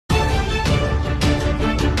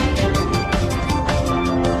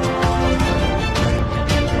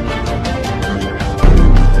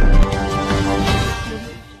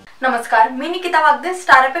नमस्कार, मी Nikita Wagde.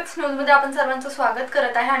 Star apex news मध्ये आपण सर्वांचं स्वागत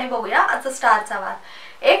करत आहे आणि बघूया आजचा स्टारचा वार.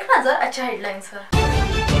 एक नजर आजच्या हेडलाईन्सवर.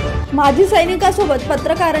 माजी सैनिकांसोबत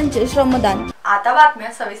पत्रकारांचे श्रमदान. आता बातम्या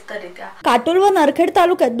सविस्तररित्या. काटोल व नरखेड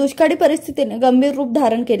तालुक्यात दुष्काळी परिस्थितीने गंभीर रूप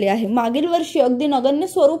धारण केले आहे. मागील वर्षी अगदी नगण्य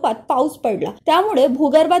स्वरूपात पाऊस पडला, त्यामुळे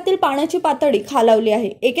भूगर्भातील पाण्याची पातळी खालावली आहे.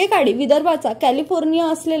 एकेकाळी विदर्भाचा कॅलिफोर्निया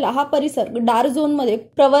असलेला हा परिसर डार्क झोन मध्ये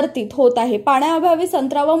प्रवर्तित होत आहे. पाण्याअभावी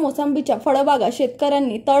संत्रा व मोसंबीच्या फळबागा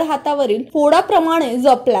शेतकऱ्यांनी तळहातावरील फोडाप्रमाणे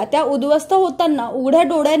जपल्या. त्या उद्ध्वस्त होताना उघड्या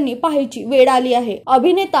डोळ्यांनी पाहायची वेळ आली आहे.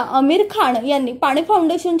 अभिनेता आमिर खान यांनी पाणी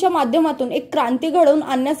फाउंडेशनच्या माध्यमातून एक क्रांती घडवून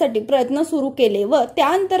आणण्यासाठी प्रयत्न सुरू केले व त्या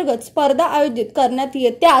अंतर्गत स्पर्धा आयोजित करण्यात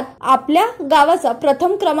येत. त्यात आपल्या गावाचा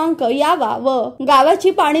प्रथम क्रमांक यावा व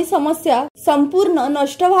गावाची पाणी समस्या संपूर्ण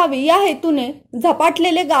नष्ट व्हावी या हेतूने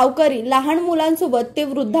झपाटलेले गावकरी लहान मुलांसोबत ते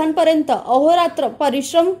वृद्धांपर्यंत अहोरात्र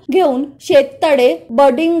परिश्रम घेऊन शेततळे,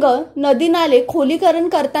 बडिंग, नदी नाले खोलीकरण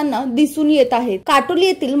करताना दिसून येत आहेत. काटोल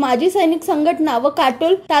येथील माजी सैनिक संघटना व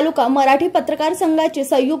काटोल तालुका मराठी पत्रकार संघाचे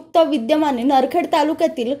संयुक्त विद्यमाने नरखेड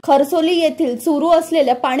तालुक्यातील खरसोली येथील सुरू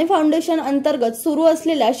असलेल्या पाणी फाउंडेशन अंतर्गत सुरू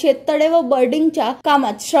असलेल्या शेततळे व बर्डिंगच्या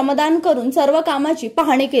कामात श्रमदान करून सर्व कामाची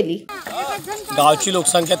पाहणी केली. गावची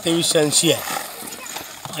लोकसंख्या 2380 आहे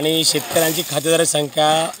आणि शेतकऱ्यांची खातेदारी संख्या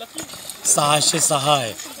 606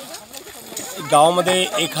 आहे. गावामध्ये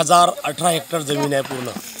 1018 हेक्टर जमीन आहे पूर्ण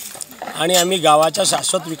आणि आम्ही गावाच्या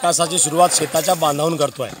शाश्वत विकासाची सुरुवात शेताच्या बांधावून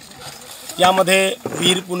करतो आहे. यामध्ये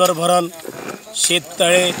विहीर पुनर्भरण,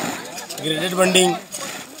 शेततळे, graded bunding,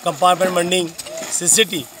 compartment bunding,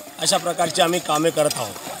 CCT अशा प्रकारची आम्ही कामे करत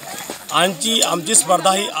आहोत. आमची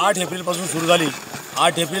स्पर्धा ही 8 एप्रिलपासून सुरू झाली.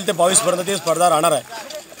 8 एप्रिल ते 22पर्यंत ती स्पर्धा राहणार आहे.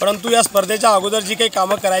 परंतु या स्पर्धेच्या अगोदर जी काही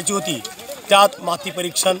कामं करायची होती त्यात माती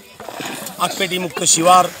परीक्षण, आगपेटीमुक्त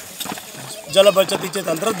शिवार, जलबचतीचे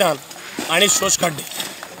तंत्रज्ञान आणि शोषखड्डे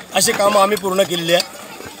असे कामं आम्ही पूर्ण केलेली आहे.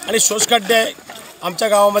 आणि शोषखड्डे आमच्या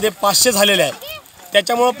गावामध्ये 500 झालेले आहेत.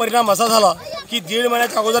 त्याच्यामुळं परिणाम असा झाला की 1.5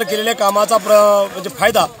 महिन्याच्या अगोदर केलेल्या कामाचा म्हणजे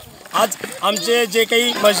फायदा आज आमचे जे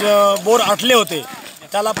काही बोर आटले होते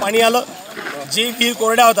त्याला पाणी आलं. जे विहीर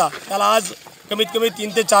कोरड्या होता त्याला आज कमीत कमी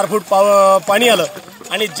 3 ते 4 फूट पाणी आलं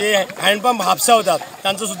आणि जे हँडपंप हापसा होतात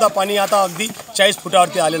त्यांचंसुद्धा पाणी आता अगदी 40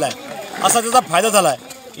 फुटावरती आलेलं आहे. असा त्याचा फायदा झाला आहे.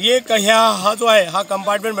 हा जो आहे हा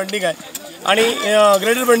कंपार्टमेंट बंडिंग आहे आणि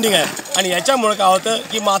ग्रेडेड बंडिंग आहे. आणि याच्यामुळे काय होतं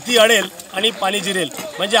की माती अडेल आणि पाणी जिरेल.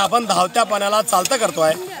 म्हणजे आपण धावत्या पाण्याला चालतं करतो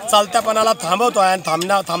आहे, चालत्या पाण्याला थांबवतो आहे आणि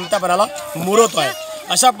थांबत्या पाण्याला मुरवतो आहे.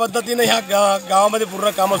 अशा पद्धतीने ह्या गावामध्ये पूर्ण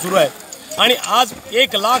कामं सुरू आहे. आणि आज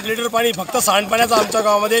 1 लाख लिटर पाणी फक्त सांडपाण्याचं आमच्या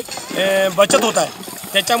गावामध्ये बचत होत आहे.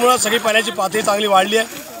 त्याच्यामुळं सगळी पाण्याची पातळी चांगली वाढली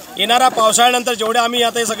आहे. येणाऱ्या पावसाळ्यानंतर जेवढे आम्ही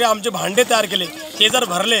आता हे सगळे आमचे भांडे तयार केले ते जर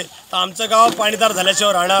भरले तर आमचं गाव पाणीदार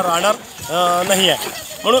झाल्याशिवाय राहणार नाही आहे.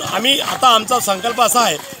 म्हणून आमचा संकल्प असा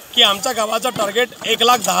आहे की आमच्या गावाचं टार्गेट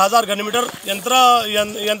 1,10,000 घनमीटर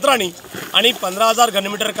यंत्रांनी आणि 15,000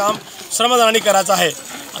 घनमीटर काम श्रमदानाने करायचं आहे.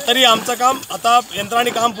 तरी आमचं काम आता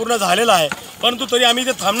यंत्रांनी काम पूर्ण झालेलं आहे. परंतु तरी आम्ही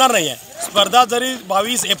इथे थांबणार नाही आहे. स्पर्धा जरी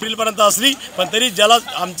 22 एप्रिलपर्यंत असली पण तरी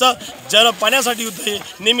आमचं पाण्यासाठी युद्ध हे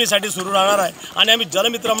नेहमीसाठी सुरू राहणार आहे आणि आम्ही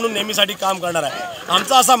जलमित्र म्हणून नेहमीसाठी काम करणार आहे.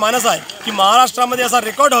 आमचा असा मानस आहे की महाराष्ट्रामध्ये असा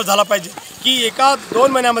रेकॉर्ड झाला पाहिजे की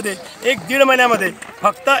 1-2 महिन्यामध्ये 1-1.5 महिन्यामध्ये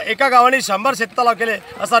फक्त एका गावाने 100 शेततलाव केले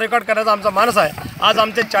असा रेकॉर्ड करण्याचा आमचा मानस आहे. आज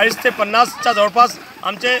आमचे 40 ते 50च्या जवळपास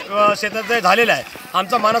आमचे शेततळे झालेले आहे.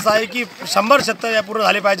 आमचा मानस आहे की 100 शेततळे पूर्ण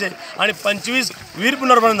झाले पाहिजे आणि 25 विहीर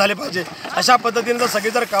पुनर्भरण झाले पाहिजे. अशा पद्धतीने जर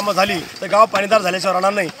सगळी कामं झाली तर गाव पाणीदार झाल्याशिवाय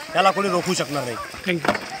राहणार नाही. याला कोणी रोखू शकणार नाही.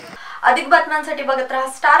 अधिक बातम्यांसाठी बघत राहा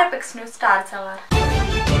स्टार एपेक्स न्यूज, स्टारचा वार.